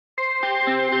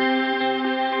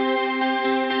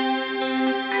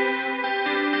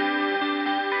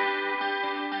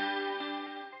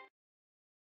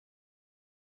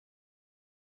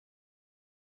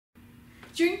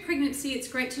During pregnancy, it's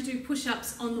great to do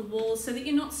push-ups on the wall so that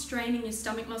you're not straining your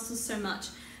stomach muscles so much.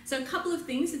 So a couple of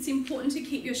things, it's important to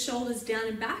keep your shoulders down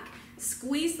and back,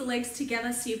 squeeze the legs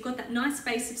together so you've got that nice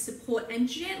base of support, and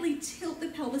gently tilt the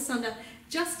pelvis under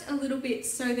just a little bit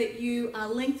so that you are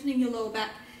lengthening your lower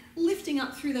back, lifting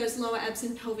up through those lower abs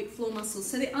and pelvic floor muscles.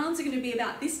 So the arms are going to be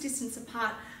about this distance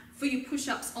apart for your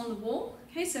push-ups on the wall.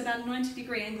 Okay, so about a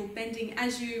 90-degree angle bending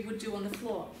as you would do on the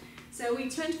floor. So we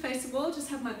turn to face the wall, just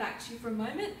have my back to you for a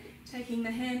moment, taking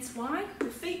the hands wide, the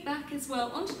feet back as well,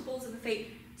 onto the balls of the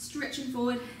feet, stretching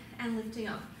forward and lifting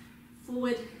up,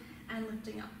 forward and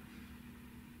lifting up.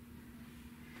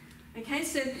 Okay,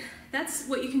 so that's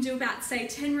what you can do about, say,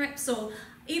 10 reps or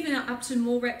even up to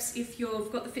more reps if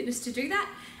you've got the fitness to do that.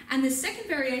 And the second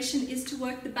variation is to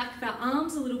work the back of our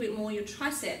arms a little bit more, your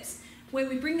triceps, where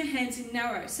we bring the hands in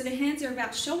narrow. So the hands are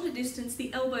about shoulder distance,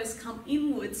 the elbows come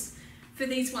inwards for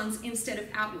these ones instead of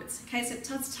outwards. Okay, so it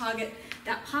does target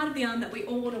that part of the arm that we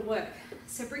all want to work.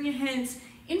 So bring your hands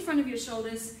in front of your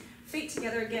shoulders, feet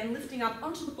together again, lifting up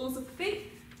onto the balls of the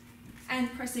feet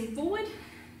and pressing forward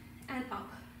and up.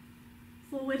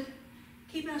 Forward,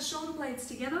 keep our shoulder blades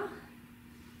together.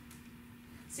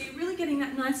 So you're really getting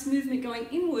that nice movement going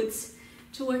inwards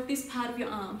to work this part of your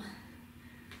arm.